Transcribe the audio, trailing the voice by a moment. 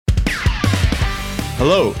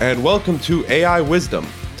Hello, and welcome to AI Wisdom,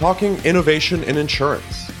 talking innovation in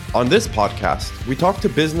insurance. On this podcast, we talk to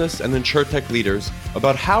business and insurtech leaders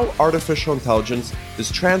about how artificial intelligence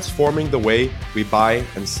is transforming the way we buy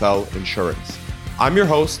and sell insurance. I'm your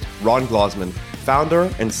host, Ron Glosman,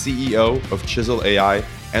 founder and CEO of Chisel AI,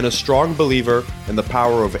 and a strong believer in the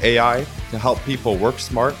power of AI to help people work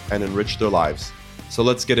smart and enrich their lives. So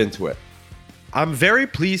let's get into it. I'm very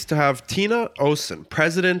pleased to have Tina Osen,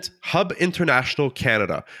 President, Hub International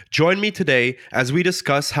Canada, join me today as we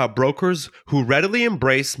discuss how brokers who readily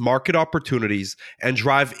embrace market opportunities and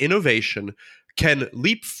drive innovation can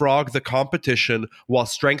leapfrog the competition while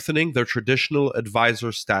strengthening their traditional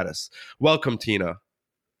advisor status. Welcome, Tina.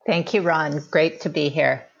 Thank you, Ron. Great to be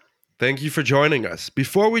here. Thank you for joining us.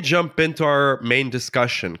 Before we jump into our main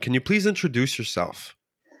discussion, can you please introduce yourself?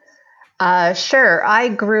 Sure. I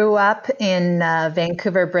grew up in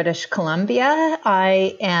Vancouver, British Columbia.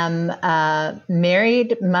 I am a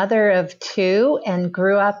married mother of two and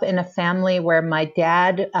grew up in a family where my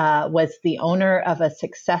dad was the owner of a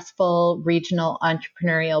successful regional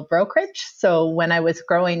entrepreneurial brokerage. So when I was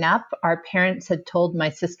growing up, our parents had told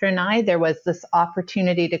my sister and I there was this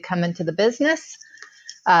opportunity to come into the business.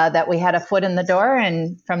 That we had a foot in the door,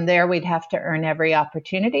 and from there we'd have to earn every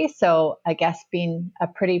opportunity. So I guess being a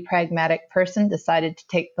pretty pragmatic person, decided to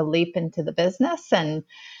take the leap into the business and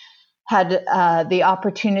had the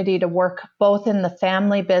opportunity to work both in the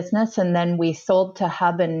family business, and then we sold to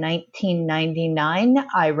Hub in 1999.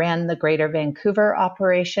 I ran the Greater Vancouver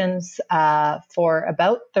operations for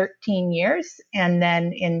about 13 years, and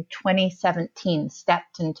then in 2017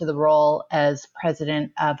 stepped into the role as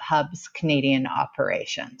president of Hub's Canadian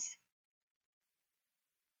operations.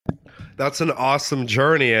 That's an awesome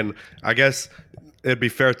journey, and I guess it'd be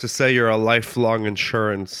fair to say you're a lifelong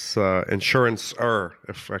insurancer,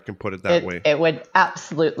 if I can put it that way. It would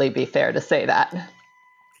absolutely be fair to say that.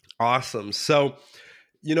 Awesome. So,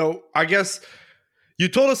 I guess you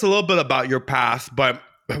told us a little bit about your path, but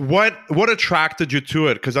what attracted you to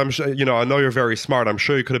it? Because I'm sure, I know you're very smart. I'm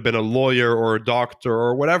sure you could have been a lawyer or a doctor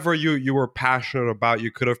or whatever you were passionate about,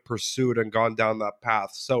 you could have pursued and gone down that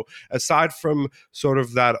path. So aside from sort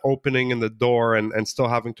of that opening in the door and still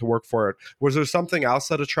having to work for it, was there something else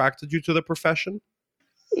that attracted you to the profession?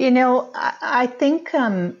 I think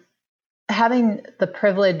having the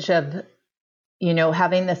privilege of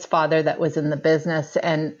having this father that was in the business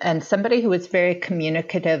and somebody who was very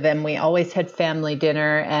communicative, and we always had family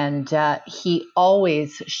dinner, and he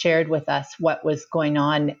always shared with us what was going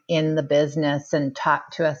on in the business and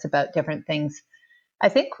talked to us about different things. I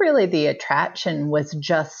think really the attraction was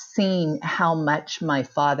just seeing how much my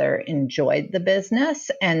father enjoyed the business.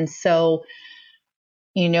 And so,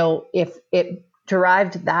 if it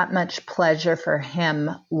derived that much pleasure for him,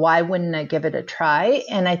 why wouldn't I give it a try?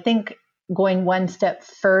 And I think going one step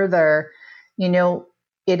further, it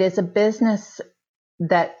is a business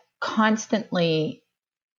that constantly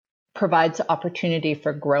provides opportunity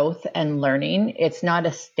for growth and learning. It's not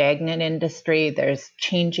a stagnant industry. There's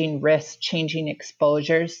changing risks, changing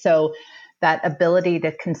exposures. So that ability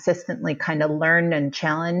to consistently kind of learn and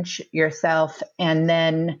challenge yourself. And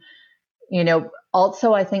then,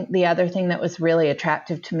 also, I think the other thing that was really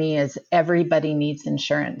attractive to me is everybody needs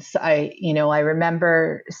insurance. I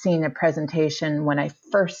remember seeing a presentation when I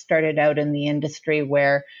first started out in the industry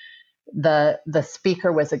where the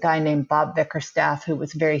speaker was a guy named Bob Vickerstaff, who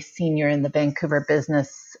was very senior in the Vancouver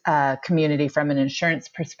business community from an insurance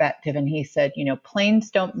perspective. And he said, planes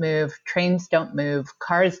don't move, trains don't move,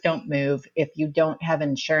 cars don't move if you don't have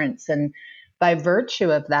insurance. And by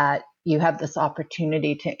virtue of that, you have this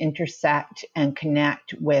opportunity to intersect and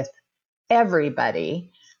connect with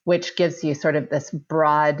everybody, which gives you sort of this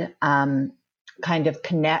broad kind of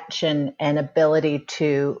connection and ability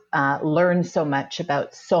to learn so much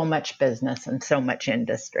about so much business and so much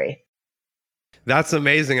industry. That's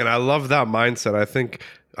amazing. And I love that mindset. I think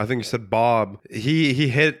you said Bob, he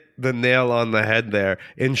hit the nail on the head there.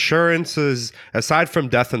 Insurance is, aside from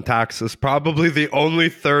death and taxes, probably the only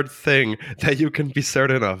third thing that you can be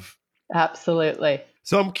certain of. Absolutely.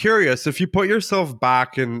 So I'm curious, if you put yourself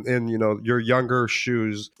back in your younger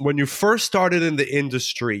shoes, when you first started in the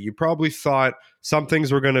industry, you probably thought some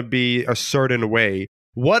things were going to be a certain way.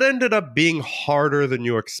 What ended up being harder than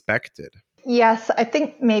you expected? Yes, I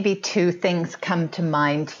think maybe two things come to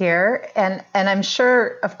mind here. And I'm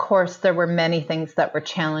sure, of course, there were many things that were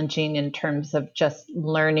challenging in terms of just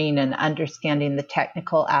learning and understanding the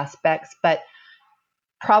technical aspects. But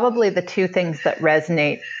probably the two things that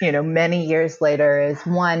resonate, many years later is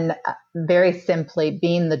one, very simply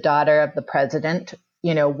being the daughter of the president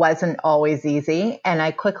wasn't always easy. And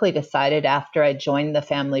I quickly decided after I joined the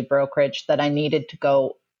family brokerage that I needed to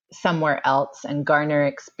go somewhere else and garner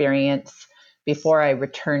experience before I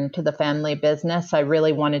returned to the family business. I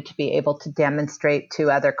really wanted to be able to demonstrate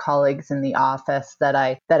to other colleagues in the office that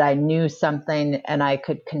I knew something and I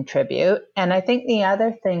could contribute. And I think the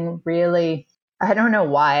other thing really, I don't know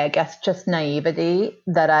why, I guess just naivety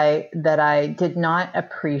that I did not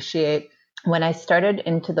appreciate. When I started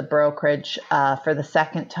into the brokerage for the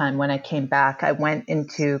second time, when I came back, I went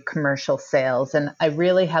into commercial sales, and I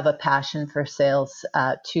really have a passion for sales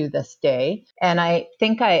to this day. And I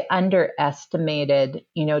think I underestimated,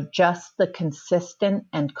 just the consistent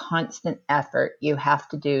and constant effort you have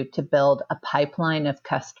to do to build a pipeline of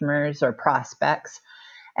customers or prospects,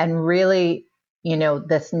 and really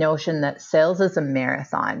this notion that sales is a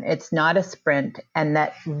marathon, it's not a sprint, and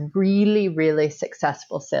that really, really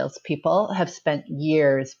successful salespeople have spent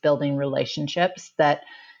years building relationships that,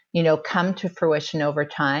 come to fruition over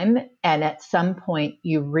time. And at some point,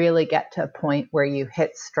 you really get to a point where you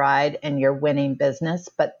hit stride and you're winning business.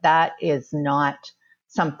 But that is not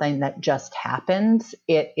something that just happens.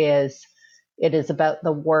 It is about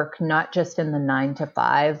the work, not just in the 9 to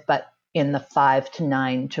 5, but in the 5 to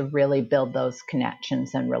 9 to really build those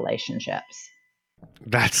connections and relationships.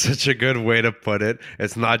 That's such a good way to put it.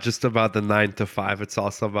 It's not just about the 9 to 5. It's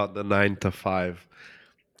also about the 9 to 5.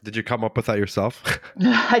 Did you come up with that yourself?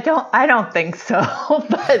 I don't think so,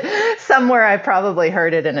 but somewhere I probably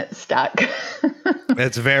heard it and it stuck.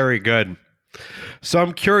 It's very good. So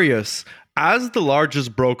I'm curious, as the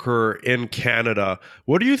largest broker in Canada,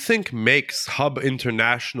 what do you think makes Hub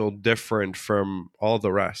International different from all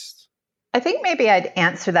the rest? I think maybe I'd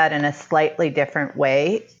answer that in a slightly different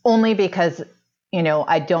way, only because,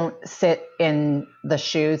 I don't sit in the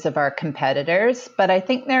shoes of our competitors. But I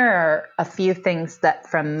think there are a few things that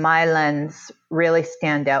from my lens really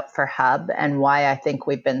stand out for Hub and why I think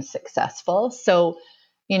we've been successful. So,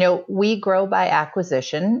 we grow by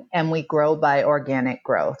acquisition and we grow by organic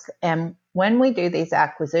growth. And when we do these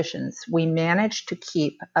acquisitions, we manage to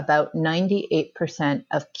keep about 98%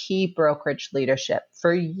 of key brokerage leadership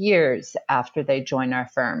for years after they join our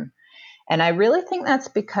firm. And I really think that's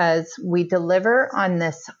because we deliver on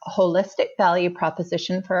this holistic value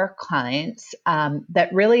proposition for our clients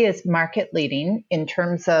that really is market leading in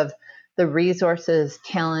terms of the resources,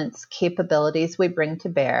 talents, capabilities we bring to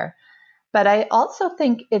bear. But I also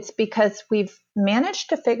think it's because we've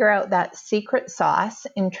managed to figure out that secret sauce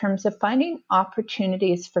in terms of finding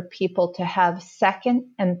opportunities for people to have second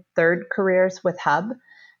and third careers with Hub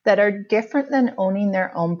that are different than owning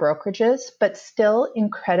their own brokerages, but still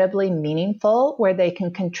incredibly meaningful, where they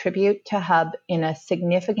can contribute to Hub in a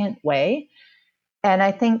significant way. And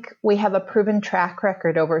I think we have a proven track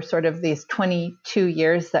record over sort of these 22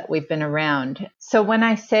 years that we've been around. So when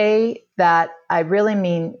I say that, I really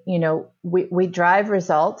mean, we drive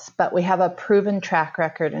results, but we have a proven track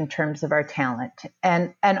record in terms of our talent.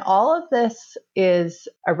 And all of this is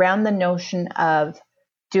around the notion of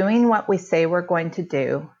doing what we say we're going to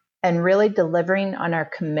do and really delivering on our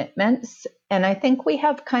commitments. And I think we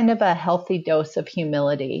have kind of a healthy dose of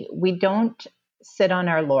humility. We don't sit on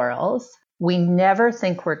our laurels. We never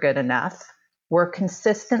think we're good enough. We're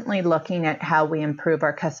consistently looking at how we improve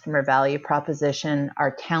our customer value proposition,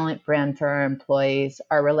 our talent brand for our employees,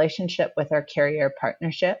 our relationship with our carrier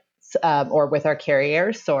partnerships, or with our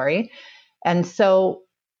carriers, sorry. And so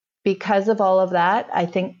because of all of that, I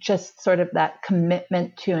think just sort of that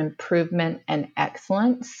commitment to improvement and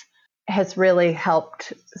excellence has really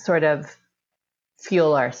helped sort of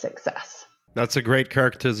fuel our success. That's a great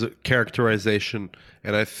characterization,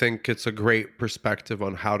 and I think it's a great perspective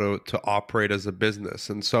on how to operate as a business.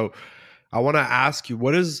 And so I want to ask you,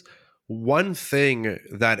 what is one thing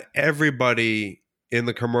that everybody in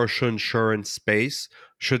the commercial insurance space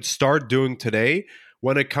should start doing today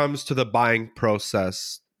when it comes to the buying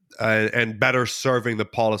process and better serving the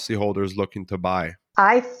policyholders looking to buy?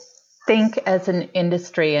 I think as an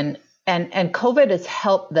industry, and COVID has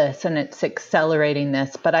helped this and it's accelerating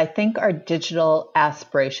this, but I think our digital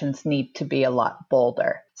aspirations need to be a lot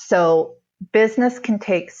bolder. So business can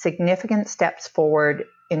take significant steps forward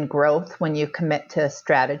in growth when you commit to a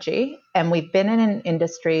strategy. And we've been in an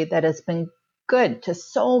industry that has been good to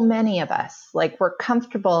so many of us. Like, we're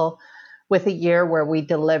comfortable with a year where we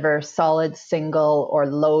deliver solid single or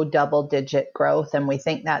low double-digit growth, and we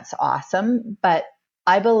think that's awesome. But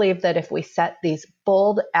I believe that if we set these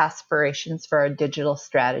bold aspirations for our digital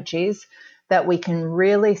strategies, that we can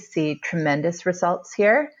really see tremendous results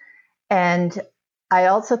here. And I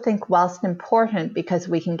also think whilst important because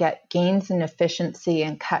we can get gains in efficiency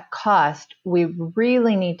and cut cost, we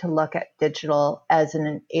really need to look at digital as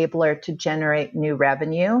an enabler to generate new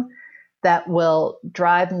revenue that will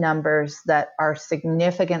drive numbers that are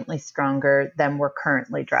significantly stronger than we're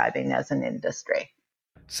currently driving as an industry.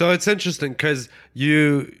 So it's interesting because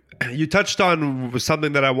you touched on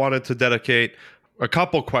something that I wanted to dedicate a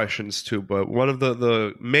couple questions to, but one of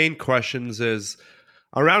the main questions is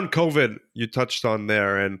around COVID. You touched on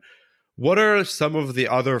there, and what are some of the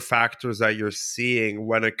other factors that you're seeing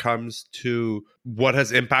when it comes to what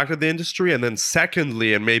has impacted the industry? And then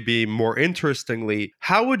secondly, and maybe more interestingly,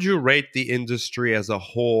 how would you rate the industry as a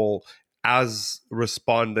whole as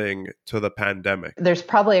responding to the pandemic? There's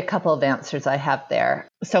probably a couple of answers I have there.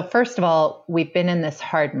 So first of all, we've been in this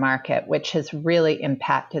hard market, which has really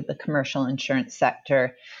impacted the commercial insurance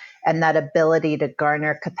sector. And that ability to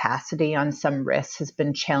garner capacity on some risks has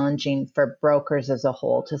been challenging for brokers as a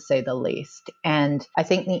whole, to say the least. And I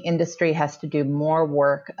think the industry has to do more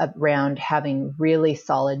work around having really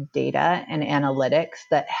solid data and analytics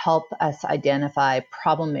that help us identify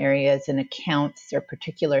problem areas in accounts or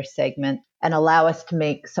particular segments and allow us to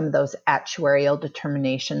make some of those actuarial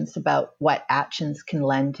determinations about what actions can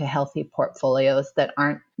lend to healthy portfolios that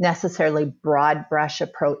aren't necessarily broad brush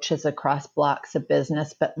approaches across blocks of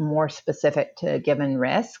business, but more specific to a given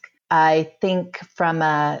risk. I think from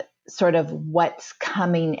a sort of what's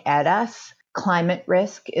coming at us, climate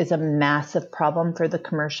risk is a massive problem for the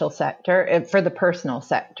commercial sector, for the personal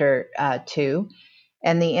sector too.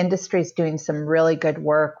 And the industry is doing some really good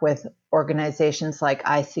work with organizations like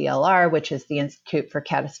ICLR, which is the Institute for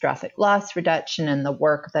Catastrophic Loss Reduction, and the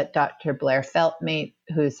work that Dr. Blair Feltmate,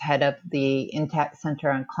 who's head of the Intact Center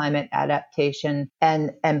on Climate Adaptation,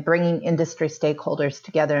 and bringing industry stakeholders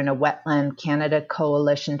together in a Wetland Canada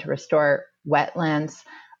coalition to restore wetlands.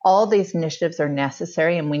 All these initiatives are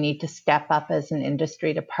necessary, and we need to step up as an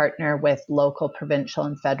industry to partner with local, provincial,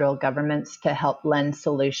 and federal governments to help lend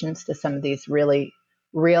solutions to some of these really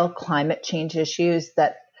real climate change issues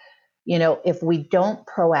that, if we don't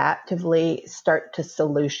proactively start to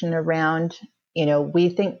solution around, we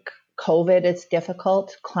think COVID is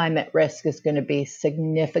difficult. Climate risk is going to be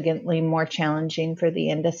significantly more challenging for the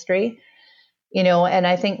industry. And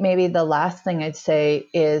I think maybe the last thing I'd say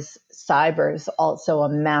is cyber is also a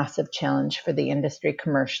massive challenge for the industry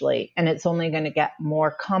commercially. And it's only going to get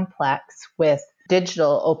more complex with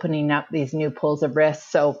digital opening up these new pools of risk.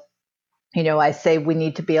 So I say we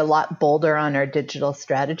need to be a lot bolder on our digital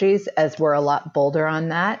strategies. As we're a lot bolder on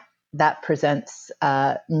that, that presents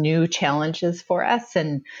new challenges for us,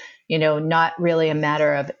 and not really a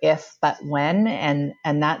matter of if but when,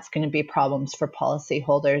 and that's going to be problems for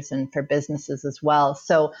policyholders and for businesses as well.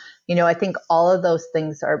 So I think all of those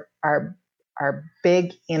things are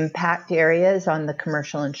big impact areas on the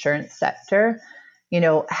commercial insurance sector.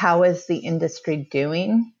 How is the industry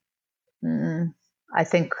doing? I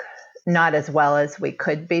think not as well as we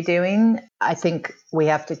could be doing. I think we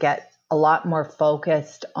have to get a lot more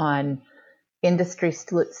focused on industry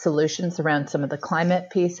solutions around some of the climate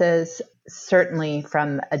pieces. Certainly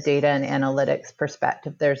from a data and analytics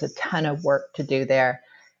perspective, there's a ton of work to do there.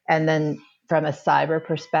 And then from a cyber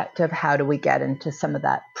perspective, how do we get into some of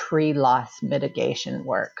that pre-loss mitigation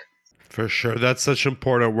work? For sure. That's such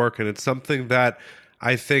important work. And it's something that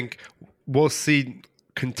I think we'll see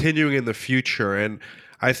continuing in the future. And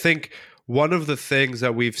I think one of the things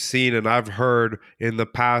that we've seen and I've heard in the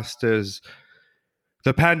past is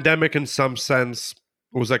the pandemic, in some sense,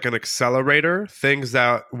 was like an accelerator. Things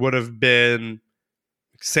that would have been,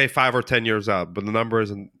 say, 5 or 10 years out, but the number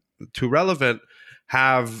isn't too relevant,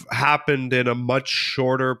 have happened in a much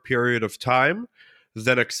shorter period of time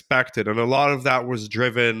than expected. And a lot of that was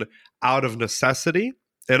driven out of necessity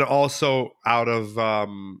and also out of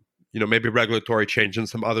maybe regulatory change and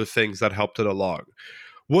some other things that helped it along.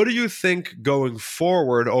 What do you think going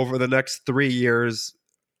forward over the next 3 years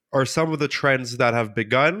are some of the trends that have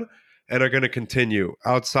begun and are going to continue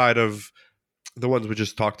outside of the ones we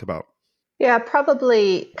just talked about? Yeah,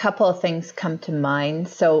 probably a couple of things come to mind.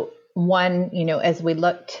 So one, as we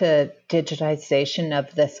look to digitization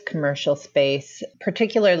of this commercial space,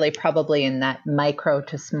 particularly probably in that micro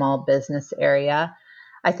to small business area,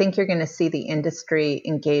 I think you're going to see the industry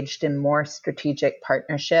engaged in more strategic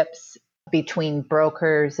partnerships between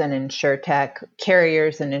brokers and insurtech,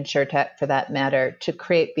 carriers and insurtech for that matter, to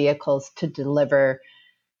create vehicles to deliver,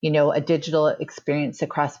 a digital experience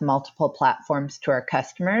across multiple platforms to our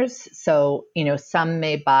customers. So, some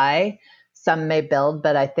may buy, some may build,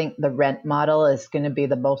 but I think the rent model is going to be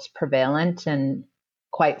the most prevalent. And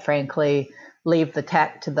quite frankly, leave the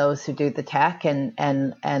tech to those who do the tech,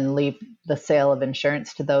 and leave the sale of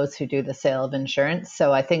insurance to those who do the sale of insurance.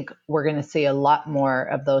 So I think we're going to see a lot more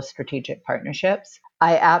of those strategic partnerships.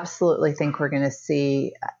 I absolutely think we're going to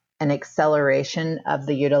see an acceleration of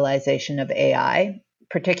the utilization of AI,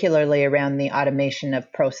 particularly around the automation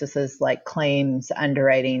of processes like claims,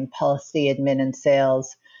 underwriting, policy admin, and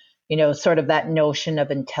sales. Sort of that notion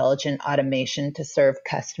of intelligent automation to serve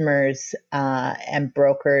customers and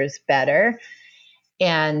brokers better.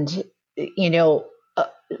 And,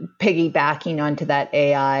 piggybacking onto that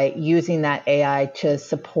AI, using that AI to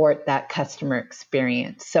support that customer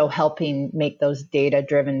experience. So helping make those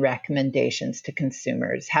data-driven recommendations to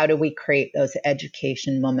consumers. How do we create those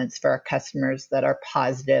education moments for our customers that are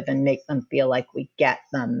positive and make them feel like we get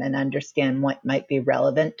them and understand what might be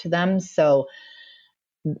relevant to them? So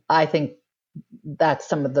I think that's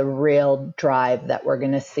some of the real drive that we're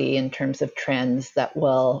going to see in terms of trends that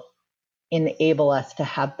will enable us to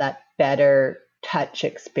have that better touch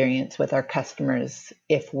experience with our customers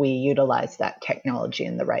if we utilize that technology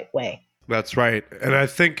in the right way. That's right. And I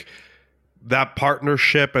think that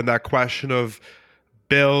partnership and that question of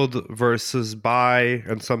build versus buy,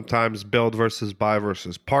 and sometimes build versus buy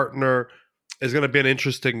versus partner, is going to be an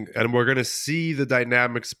interesting, and we're going to see the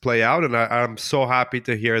dynamics play out. And I'm so happy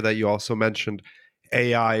to hear that you also mentioned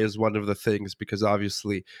AI is one of the things, because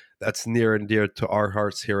obviously that's near and dear to our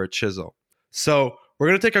hearts here at Chisel. So we're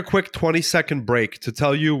going to take a quick 20-second break to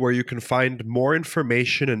tell you where you can find more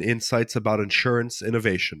information and insights about insurance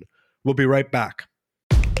innovation. We'll be right back.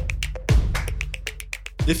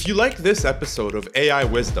 If you like this episode of AI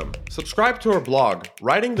Wisdom, subscribe to our blog,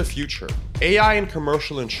 Writing the Future, AI and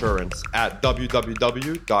Commercial Insurance at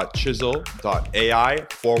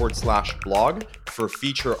www.chisel.ai/blog for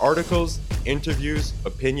feature articles, interviews,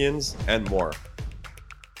 opinions, and more.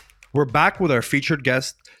 We're back with our featured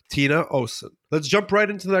guest, Tina Osen. Let's jump right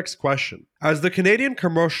into the next question. As the Canadian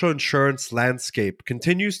commercial insurance landscape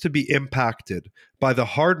continues to be impacted by the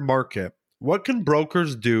hard market, what can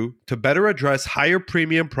brokers do to better address higher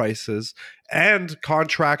premium prices and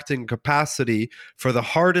contracting capacity for the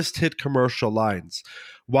hardest hit commercial lines?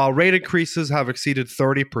 While rate increases have exceeded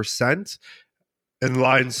 30% in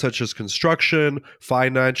lines such as construction,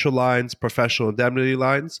 financial lines, professional indemnity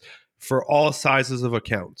lines, for all sizes of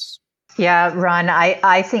accounts. Yeah, Ron,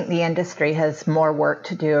 I think the industry has more work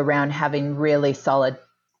to do around having really solid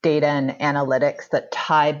data and analytics that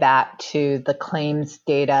tie back to the claims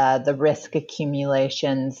data, the risk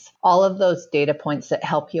accumulations, all of those data points that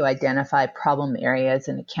help you identify problem areas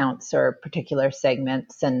and accounts or particular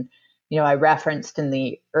segments. And, I referenced in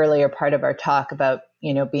the earlier part of our talk about,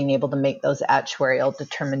 being able to make those actuarial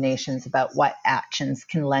determinations about what actions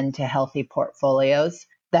can lend to healthy portfolios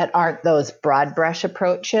that aren't those broad brush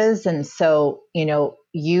approaches. And so,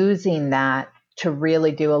 using that to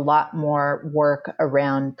really do a lot more work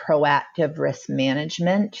around proactive risk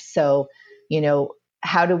management. So,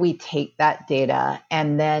 how do we take that data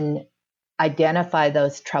and then identify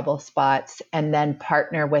those trouble spots and then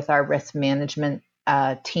partner with our risk management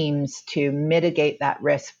teams to mitigate that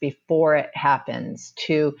risk before it happens,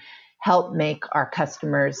 to help make our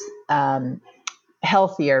customers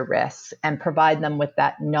healthier risks and provide them with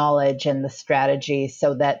that knowledge and the strategy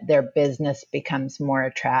so that their business becomes more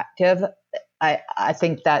attractive. I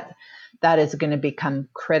think that is going to become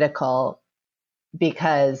critical,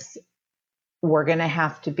 because we're going to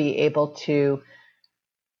have to be able to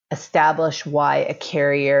establish why a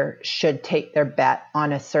carrier should take their bet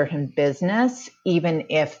on a certain business, even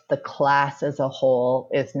if the class as a whole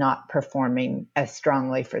is not performing as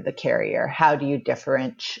strongly for the carrier. How do you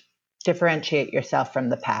differentiate yourself from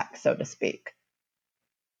the pack, so to speak?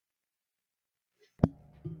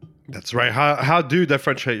 That's right. How do you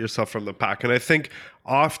differentiate yourself from the pack? And I think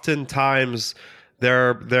oftentimes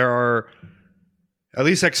there are, at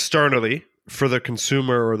least externally, for the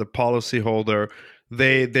consumer or the policyholder,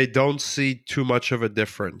 they don't see too much of a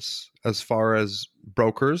difference as far as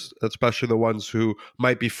brokers, especially the ones who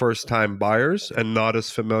might be first-time buyers and not as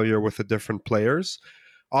familiar with the different players.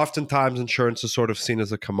 Oftentimes insurance is sort of seen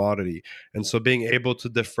as a commodity. And so being able to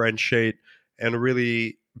differentiate and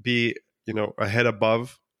really be, ahead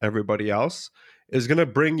above everybody else is going to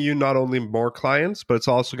bring you not only more clients, but it's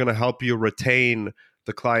also going to help you retain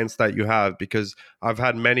the clients that you have. Because I've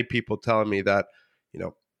had many people telling me that,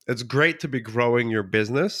 it's great to be growing your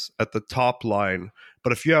business at the top line,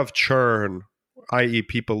 but if you have churn, i.e.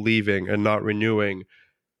 people leaving and not renewing,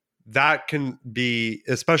 that can be,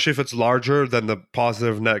 especially if it's larger than the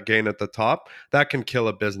positive net gain at the top, that can kill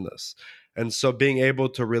a business. And so being able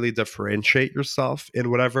to really differentiate yourself in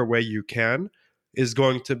whatever way you can is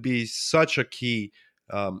going to be such a key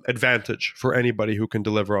advantage for anybody who can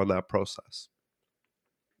deliver on that process.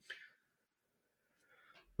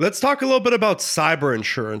 Let's talk a little bit about cyber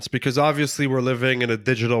insurance, because obviously we're living in a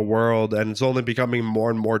digital world and it's only becoming more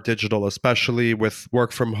and more digital, especially with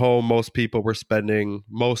work from home. Most people were spending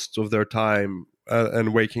most of their time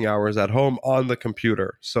and waking hours at home on the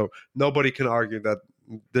computer. So nobody can argue that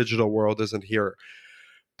digital world isn't here.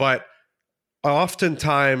 But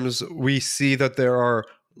oftentimes we see that there are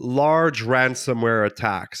large ransomware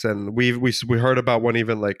attacks, and we heard about one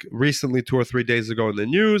even like recently 2 or 3 days ago in the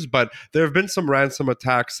news. But there have been some ransom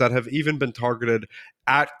attacks that have even been targeted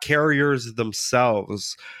at carriers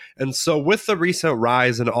themselves. And so with the recent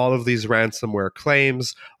rise in all of these ransomware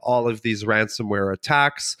claims, all of these ransomware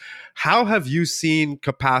attacks, how have you seen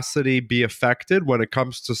capacity be affected when it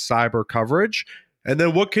comes to cyber coverage? And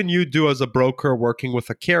then what can you do as a broker working with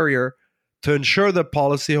a carrier to ensure that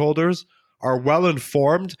policyholders are well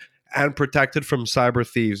informed and protected from cyber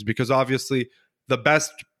thieves? Because obviously the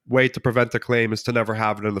best way to prevent a claim is to never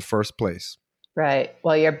have it in the first place. Right.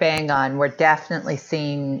 Well, you're bang on. We're definitely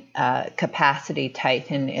seeing capacity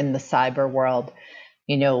tighten in the cyber world.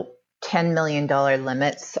 $10 million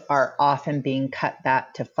limits are often being cut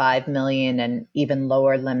back to $5 million and even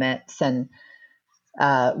lower limits. And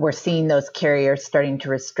we're seeing those carriers starting to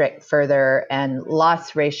restrict further, and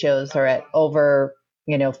loss ratios are at over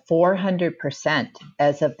 400%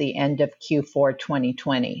 as of the end of Q4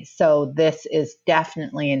 2020. So this is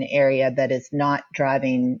definitely an area that is not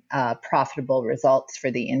driving profitable results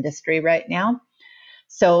for the industry right now.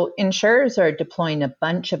 So insurers are deploying a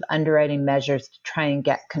bunch of underwriting measures to try and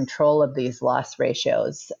get control of these loss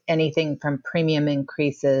ratios, anything from premium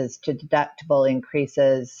increases to deductible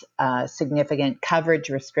increases, significant coverage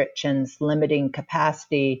restrictions, limiting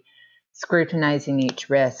capacity, scrutinizing each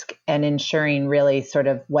risk, and ensuring really sort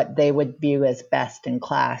of what they would view as best in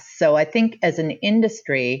class. So I think as an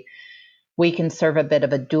industry, we can serve a bit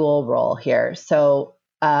of a dual role here. So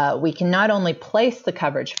we can not only place the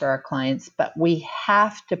coverage for our clients, but we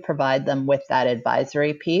have to provide them with that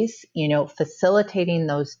advisory piece, facilitating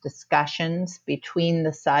those discussions between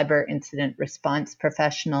the cyber incident response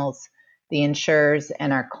professionals, the insurers,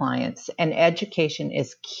 and our clients. And education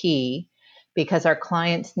is key, because our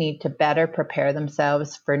clients need to better prepare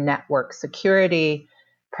themselves for network security,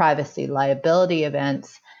 privacy liability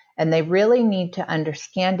events, and they really need to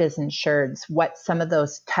understand as insureds what some of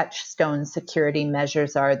those touchstone security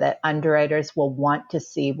measures are that underwriters will want to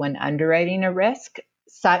see when underwriting a risk,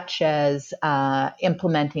 such as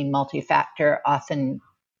implementing multi-factor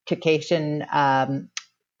authentication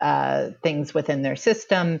things within their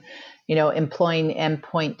system, employing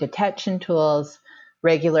endpoint detection tools,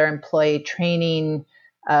 regular employee training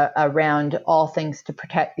around all things to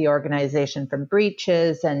protect the organization from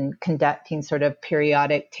breaches, and conducting sort of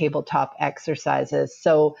periodic tabletop exercises.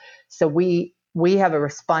 So we have a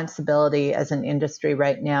responsibility as an industry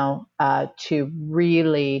right now to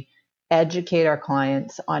really educate our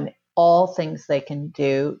clients on all things they can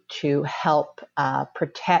do to help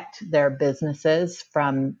protect their businesses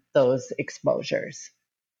from those exposures.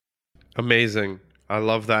 Amazing. I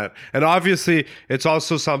love that. And obviously, it's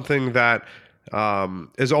also something that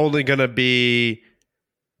is only going to be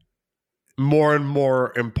more and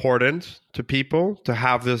more important to people to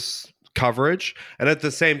have this coverage. And at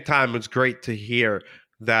the same time, it's great to hear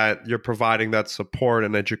that you're providing that support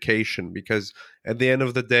and education, because at the end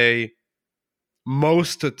of the day,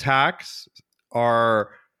 most attacks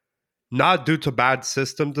are not due to bad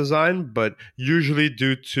system design, but usually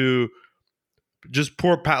due to just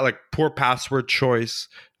poor password choice,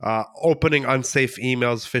 opening unsafe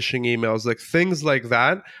emails, phishing emails, like things like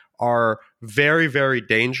that are very, very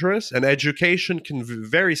dangerous, and education can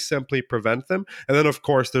very simply prevent them. And then, of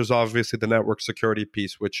course, there's obviously the network security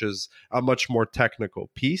piece, which is a much more technical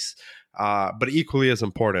piece, but equally as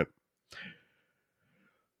important.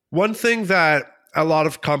 One thing that a lot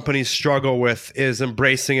of companies struggle with is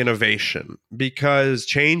embracing innovation, because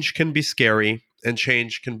change can be scary and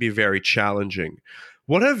change can be very challenging.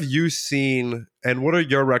 What have you seen, and what are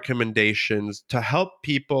your recommendations to help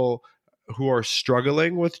people who are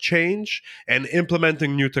struggling with change and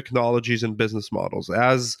implementing new technologies and business models?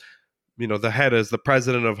 As the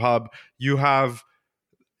president of Hub, you have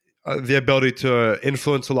the ability to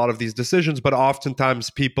influence a lot of these decisions, but oftentimes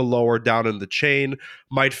people lower down in the chain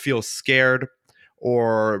might feel scared,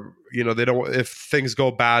 or they don't, if things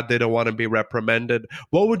go bad, they don't want to be reprimanded.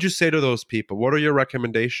 What would you say to those people? What are your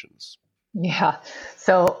recommendations? Yeah.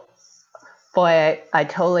 So, boy, I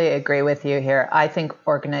totally agree with you here. I think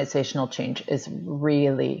organizational change is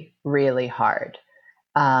really, really hard.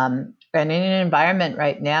 And in an environment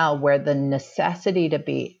right now where the necessity to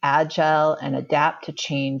be agile and adapt to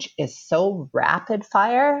change is so rapid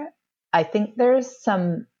fire, I think there's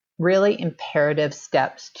some really imperative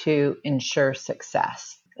steps to ensure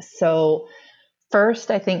success. So,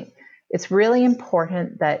 first, I think it's really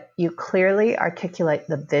important that you clearly articulate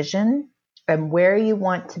the vision and where you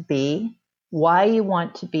want to be, why you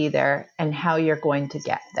want to be there, and how you're going to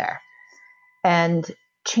get there. And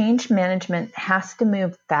change management has to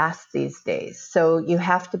move fast these days. So you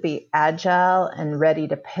have to be agile and ready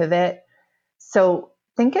to pivot. So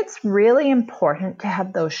I think it's really important to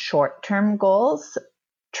have those short-term goals,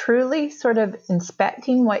 truly sort of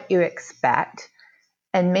inspecting what you expect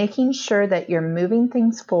and making sure that you're moving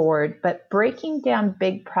things forward, but breaking down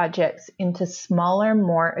big projects into smaller,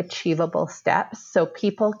 more achievable steps so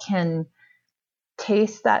people can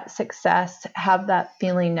taste that success, have that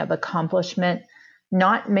feeling of accomplishment,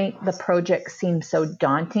 not make the project seem so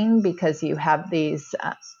daunting because you have these,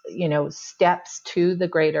 steps to the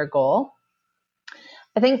greater goal.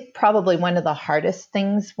 I think probably one of the hardest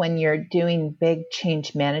things when you're doing big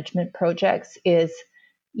change management projects is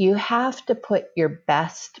you have to put your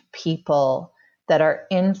best people that are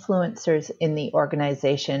influencers in the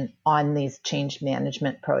organization on these change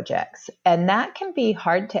management projects. And that can be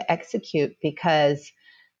hard to execute because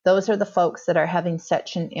those are the folks that are having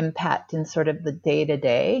such an impact in sort of the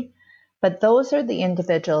day-to-day. But those are the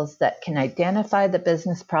individuals that can identify the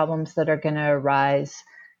business problems that are going to arise,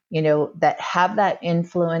 that have that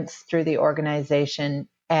influence through the organization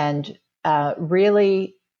and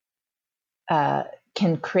really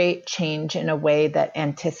can create change in a way that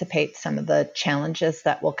anticipates some of the challenges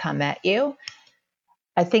that will come at you.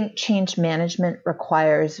 I think change management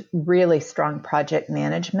requires really strong project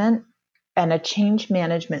management and a change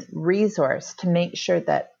management resource to make sure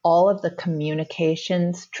that all of the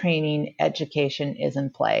communications, training, education is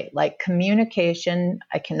in play. Like communication,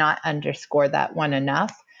 I cannot underscore that one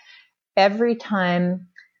enough. Every time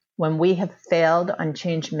when we have failed on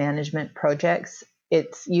change management projects,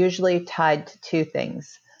 it's usually tied to two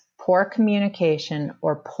things: poor communication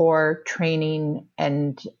or poor training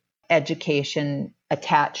and education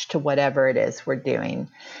attached to whatever it is we're doing.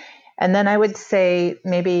 And then I would say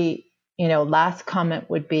maybe, last comment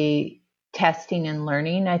would be testing and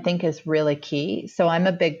learning, I think is really key. So I'm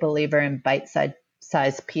a big believer in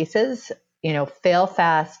bite-sized pieces, fail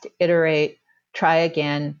fast, iterate, try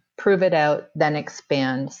again, prove it out, then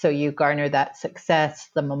expand. So you garner that success,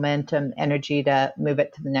 the momentum, energy to move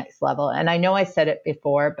it to the next level. And I know I said it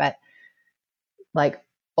before, but like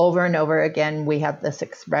over and over again, we have this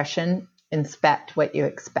expression, inspect what you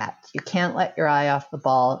expect. You can't let your eye off the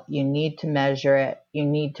ball. You need to measure it. You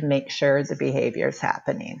need to make sure the behavior is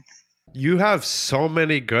happening. You have so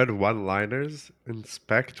many good one-liners.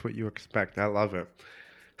 Inspect what you expect. I love it.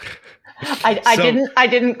 I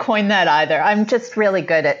didn't coin that either. I'm just really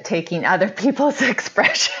good at taking other people's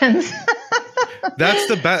expressions.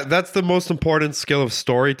 That's the most important skill of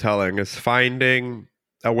storytelling, is finding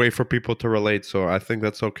a way for people to relate. So I think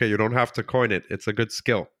that's okay. You don't have to coin it. It's a good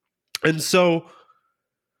skill. And so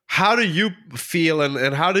how do you feel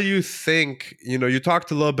and how do you think, you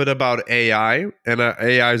talked a little bit about AI, and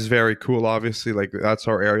AI is very cool, obviously, like that's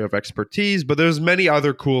our area of expertise, but there's many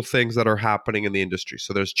other cool things that are happening in the industry.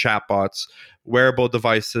 So there's chatbots, wearable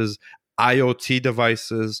devices, IoT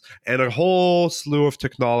devices, and a whole slew of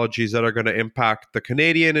technologies that are going to impact the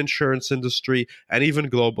Canadian insurance industry and even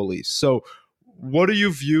globally. So what do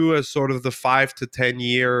you view as sort of the 5 to 10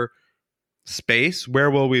 year space? Where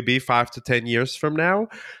will we be 5 to 10 years from now?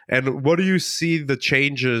 And what do you see the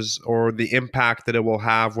changes or the impact that it will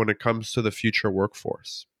have when it comes to the future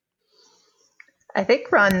workforce? I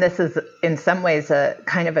think, Ron, this is in some ways a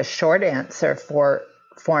kind of a short answer for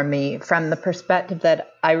me, from the perspective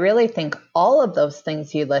that I really think all of those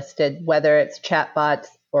things you listed, whether it's chatbots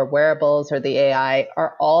or wearables or the AI,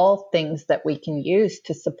 are all things that we can use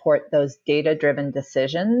to support those data-driven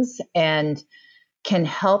decisions and can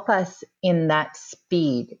help us in that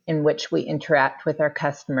speed in which we interact with our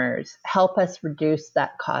customers, help us reduce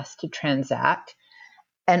that cost to transact.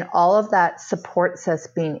 And all of that supports us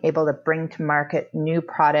being able to bring to market new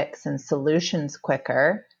products and solutions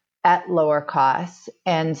quicker at lower costs.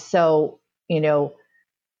 And so,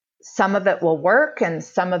 some of it will work and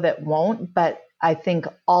some of it won't. But I think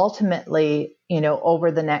ultimately,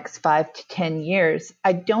 over the next 5 to 10 years,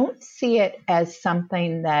 I don't see it as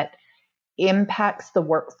something that impacts the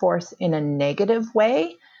workforce in a negative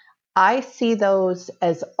way. I see those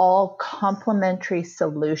as all complementary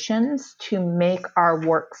solutions to make our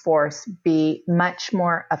workforce be much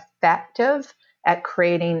more effective at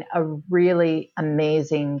creating a really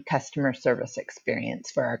amazing customer service experience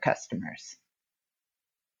for our customers.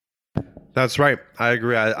 That's right. I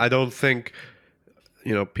agree. I don't think,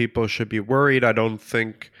 people should be worried. I don't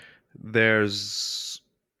think there's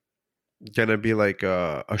going to be like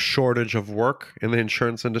a shortage of work in the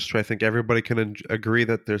insurance industry. I think everybody can agree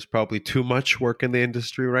that there's probably too much work in the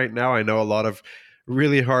industry right now. I know a lot of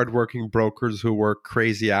really hardworking brokers who work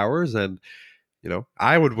crazy hours, and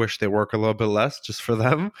I would wish they work a little bit less just for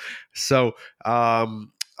them. So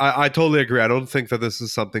I totally agree. I don't think that this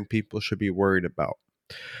is something people should be worried about.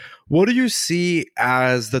 What do you see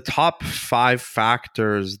as the top 5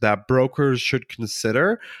 factors that brokers should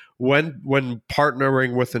consider when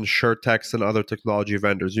partnering with insurtechs and other technology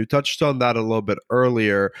vendors? You touched on that a little bit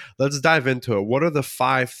earlier. Let's dive into it. What are the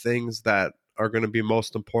 5 things that are going to be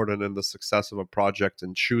most important in the success of a project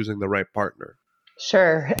and choosing the right partner?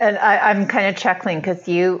 Sure. And I'm kind of chuckling because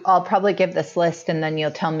I'll probably give this list and then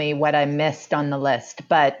you'll tell me what I missed on the list.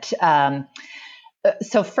 But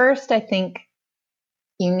so first, I think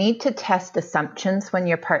you need to test assumptions when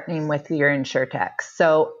you're partnering with your insurtech.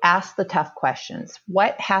 So ask the tough questions.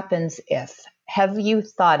 What happens if? Have you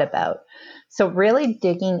thought about? So really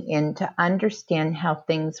digging in to understand how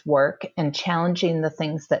things work and challenging the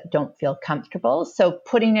things that don't feel comfortable. So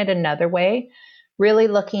putting it another way, really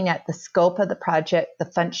looking at the scope of the project, the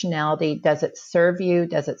functionality. Does it serve you?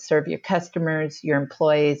 Does it serve your customers, your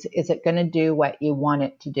employees? Is it going to do what you want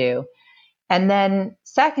it to do? And then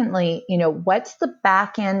secondly, what's the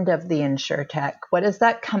back end of the insurtech? What does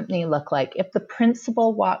that company look like? If the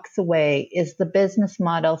principal walks away, is the business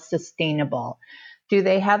model sustainable? Do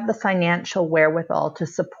they have the financial wherewithal to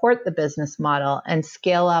support the business model and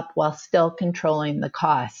scale up while still controlling the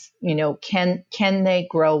costs? Can they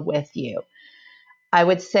grow with you? I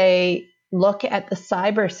would say look at the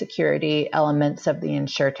cybersecurity elements of the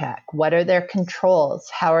insurtech. What are their controls?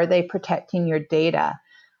 How are they protecting your data?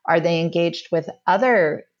 Are they engaged with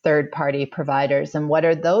other third-party providers? And what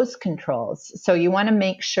are those controls? So you want to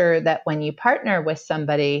make sure that when you partner with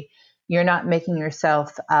somebody, you're not making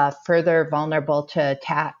yourself further vulnerable to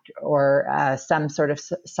attack or some sort of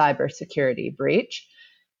cybersecurity breach.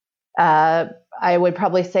 I would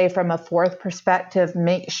probably say from a fourth perspective,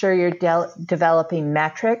 make sure you're developing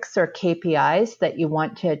metrics or KPIs that you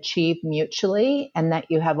want to achieve mutually and that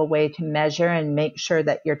you have a way to measure and make sure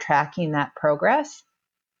that you're tracking that progress.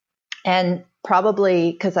 And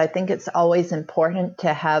probably, because I think it's always important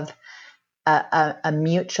to have a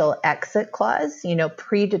mutual exit clause,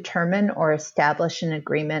 predetermine or establish an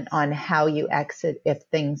agreement on how you exit if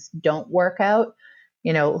things don't work out.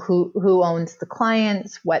 Who owns the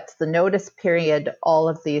clients, what's the notice period, all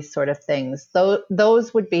of these sort of things.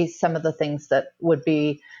 Those would be some of the things that would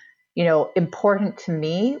be, important to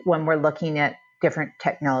me when we're looking at different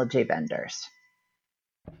technology vendors.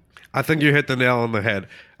 I think you hit the nail on the head.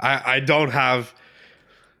 I don't have,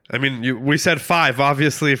 we said 5.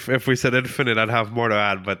 Obviously, if we said infinite, I'd have more to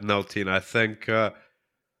add, but no, Tina, I think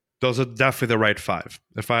those are definitely the right 5.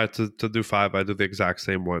 If I had to do 5, I'd do the exact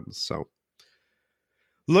same ones. So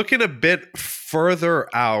looking a bit further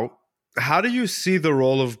out, how do you see the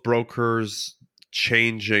role of brokers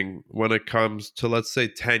changing when it comes to, let's say,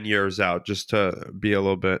 10 years out, just to be a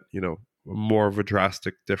little bit, more of a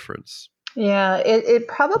drastic difference? Yeah, it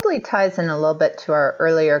probably ties in a little bit to our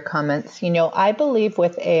earlier comments. I believe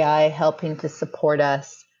with AI helping to support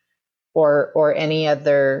us or any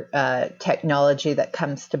other technology that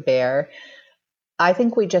comes to bear, I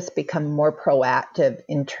think we just become more proactive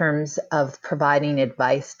in terms of providing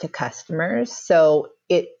advice to customers. So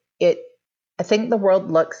I think the world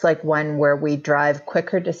looks like one where we drive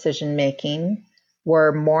quicker decision making.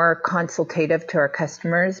 We're more consultative to our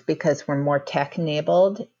customers because we're more tech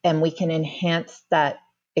enabled and we can enhance that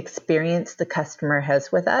experience the customer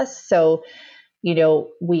has with us. So,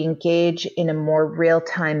 we engage in a more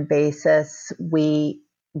real-time basis. We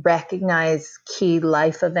recognize key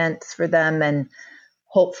life events for them and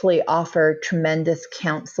hopefully offer tremendous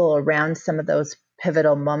counsel around some of those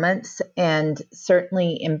pivotal moments and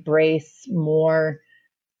certainly embrace more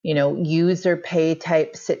user pay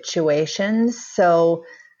type situations. So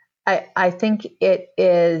I think it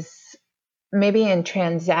is maybe in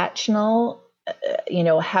transactional,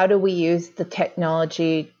 how do we use the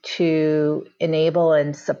technology to enable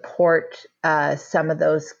and support some of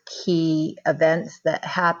those key events that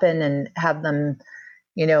happen and have them,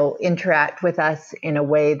 interact with us in a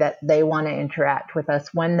way that they want to interact with us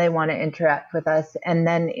when they want to interact with us. And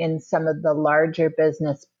then in some of the larger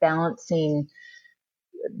business, balancing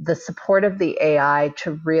the support of the AI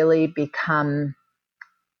to really become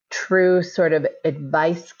true sort of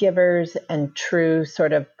advice givers and true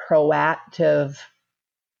sort of proactive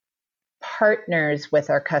partners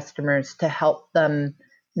with our customers to help them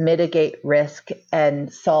mitigate risk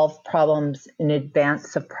and solve problems in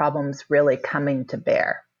advance of problems really coming to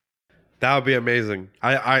bear. That would be amazing.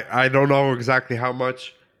 I don't know exactly how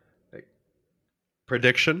much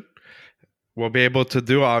prediction we'll be able to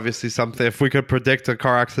do. Obviously, something if we could predict a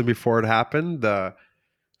car accident before it happened, I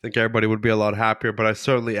think everybody would be a lot happier. But I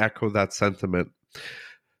certainly echo that sentiment.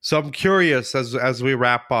 So I'm curious as we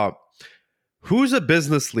wrap up, who's a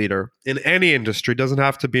business leader in any industry, doesn't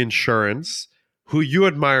have to be insurance, who you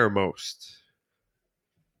admire most?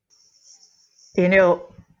 You know,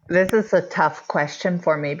 this is a tough question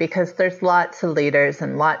for me because there's lots of leaders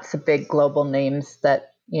and lots of big global names that,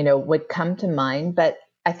 would come to mind. But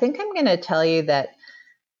I think I'm going to tell you that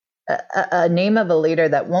a name of a leader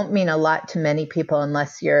that won't mean a lot to many people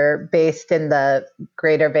unless you're based in the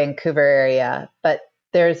greater Vancouver area. But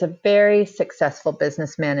there's a very successful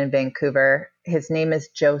businessman in Vancouver. His name is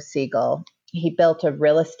Joe Siegel. He built a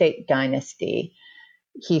real estate dynasty.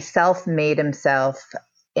 He self-made himself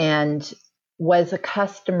and was a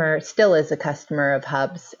customer, still is a customer of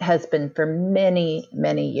Hub's, has been for many,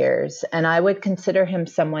 many years. And I would consider him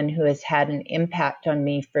someone who has had an impact on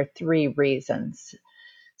me for 3 reasons.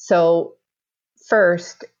 So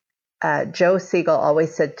first, Joe Siegel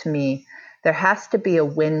always said to me, there has to be a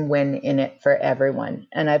win-win in it for everyone.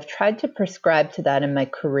 And I've tried to prescribe to that in my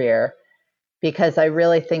career because I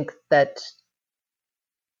really think that's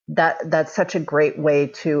such a great way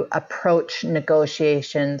to approach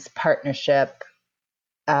negotiations, partnership,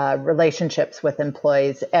 relationships with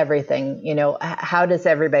employees, everything. How does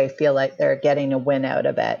everybody feel like they're getting a win out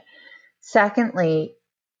of it? Secondly,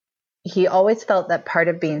 he always felt that part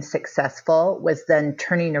of being successful was then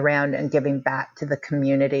turning around and giving back to the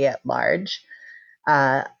community at large.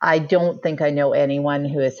 I don't think I know anyone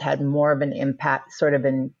who has had more of an impact sort of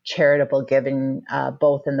in charitable giving,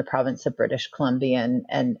 both in the province of British Columbia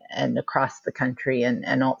and across the country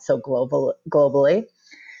and also globally.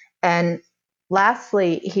 And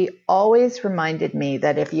lastly, he always reminded me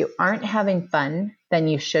that if you aren't having fun, then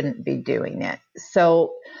you shouldn't be doing it.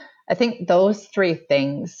 So I think those 3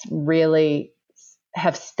 things really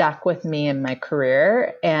have stuck with me in my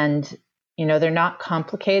career. And, they're not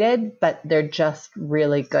complicated, but they're just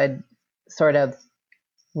really good sort of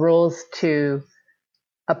rules to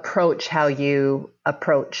approach how you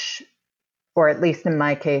approach, or at least in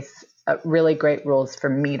my case, really great rules for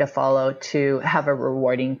me to follow to have a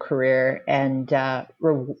rewarding career and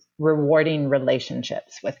rewarding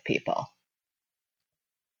relationships with people.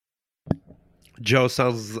 Joe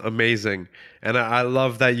sounds amazing. And I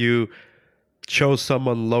love that you chose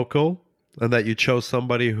someone local and that you chose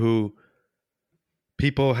somebody who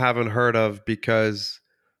people haven't heard of, because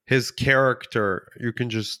his character, you can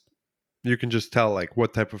just tell like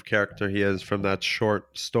what type of character he is from that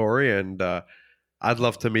short story. And I'd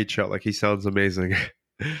love to meet Joe. Like, he sounds amazing.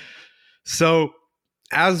 So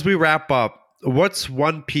as we wrap up, what's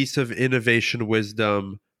one piece of innovation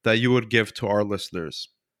wisdom that you would give to our listeners?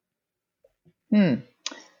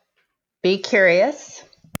 Be curious.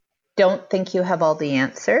 Don't think you have all the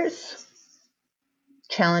answers.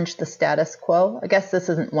 Challenge the status quo. I guess this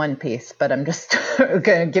isn't one piece, but I'm just going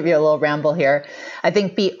to give you a little ramble here. I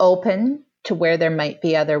think be open to where there might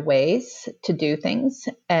be other ways to do things,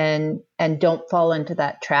 and don't fall into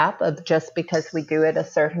that trap of just because we do it a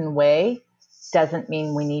certain way doesn't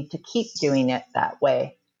mean we need to keep doing it that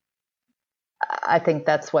way. I think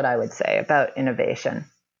that's what I would say about innovation.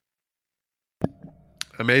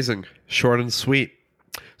 Amazing. Short and sweet.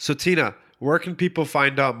 So Tina, where can people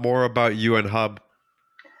find out more about you and Hub?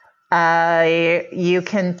 You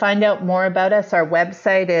can find out more about us. Our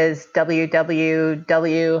website is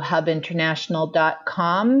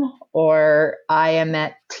www.hubinternational.com, or I am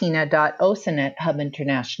at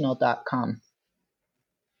tina.osen@hubinternational.com.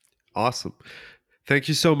 Awesome. Thank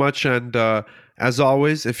you so much. And as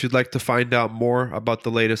always, if you'd like to find out more about the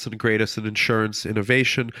latest and greatest in insurance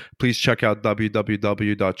innovation, please check out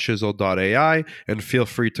www.chisel.ai and feel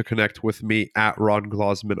free to connect with me at Ron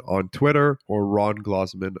Glosman on Twitter or Ron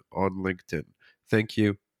Glosman on LinkedIn. Thank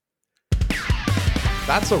you.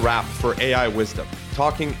 That's a wrap for AI Wisdom,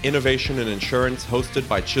 talking innovation in insurance, hosted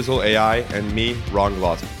by Chisel AI and me, Ron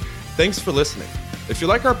Glosman. Thanks for listening. If you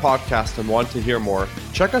like our podcast and want to hear more,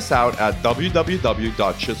 check us out at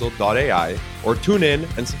www.chisel.ai or tune in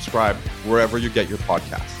and subscribe wherever you get your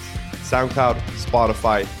podcasts. SoundCloud,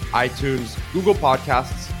 Spotify, iTunes, Google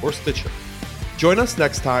Podcasts, or Stitcher. Join us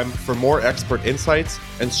next time for more expert insights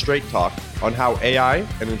and straight talk on how AI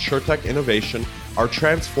and insurtech innovation are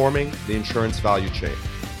transforming the insurance value chain.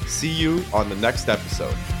 See you on the next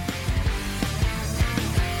episode.